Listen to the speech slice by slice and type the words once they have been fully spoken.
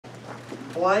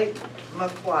Blake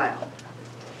McLeod.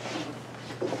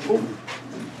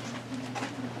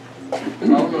 I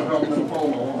don't know how I'm going to follow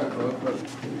my wife up, but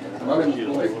my name is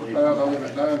Blake McLeod. I live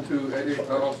at 9288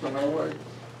 Valdosta Highway.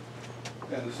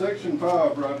 And the section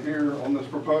 5 right here on this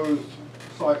proposed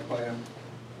site plan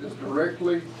is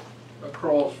directly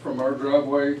across from our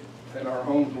driveway and our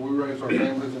homes where we raise our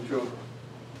families and children.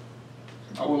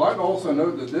 I would like to also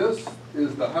note that this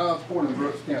is the highest point in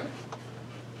Brooks County.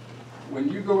 When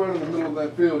you go out in the middle of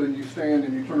that field and you stand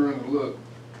and you turn around and look,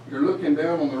 you're looking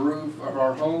down on the roof of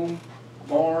our home,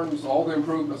 barns, all the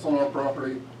improvements on our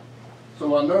property.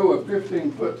 So I know a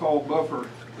 15-foot tall buffer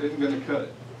isn't going to cut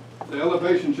it. The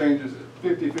elevation changes at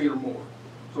 50 feet or more.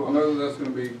 So I know that that's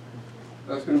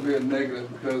going to be a negative,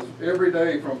 because every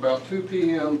day from about 2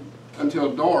 p.m.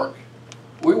 until dark,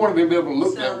 we want to be able to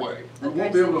look that way. We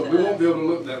won't be able to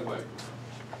look that way.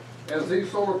 As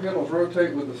these solar panels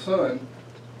rotate with the sun,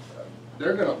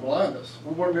 they're going to blind us.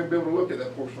 We want to be able to look at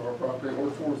that portion of our property or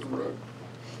towards the road.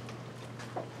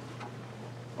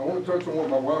 I want to touch on what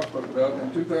my wife spoke about.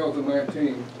 In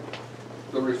 2019,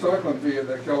 the recycling fee at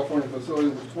that California facility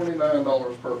was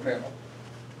 $29 per panel.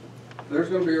 There's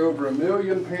going to be over 1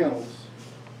 million panels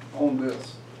on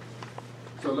this.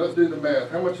 So let's do the math.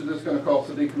 How much is this going to cost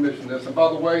to decommission this? And by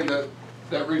the way, that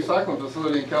recycling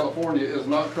facility in California is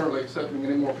not currently accepting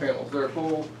any more panels. They're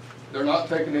full, they're not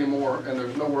taking any more, and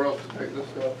there's nowhere else to take this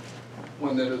stuff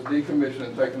when it is decommissioned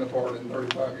and taken apart in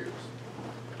 35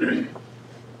 years.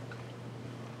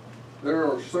 There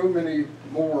are so many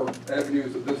more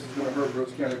avenues that this is going to hurt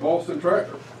Brooks County. Boston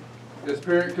Tractor, its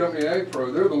parent company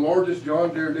AgPro, they're the largest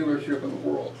John Deere dealership in the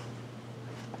world.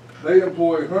 They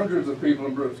employ hundreds of people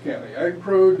in Brooks County.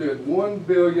 AgPro did $1.5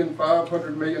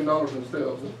 billion in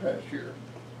sales this past year.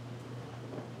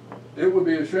 It would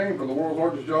be a shame for the world's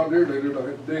largest John Deere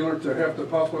dealer to have to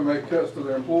possibly make cuts to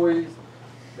their employees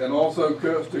and also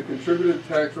cuts to contributed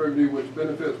tax revenue, which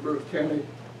benefits Brooks County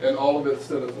and all of its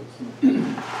citizens.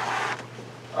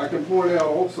 I can point out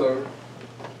also,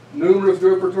 numerous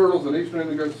gopher turtles and eastern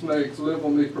indigo snakes live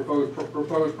on these proposed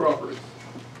properties.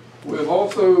 We have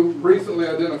also recently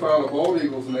identified a bald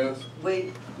eagle's nest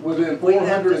within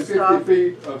 450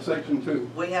 feet of Section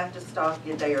 2. We have to stop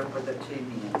you there for the 2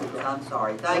 minutes. I'm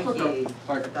sorry. Thank you.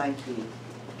 Thank you. Thank you.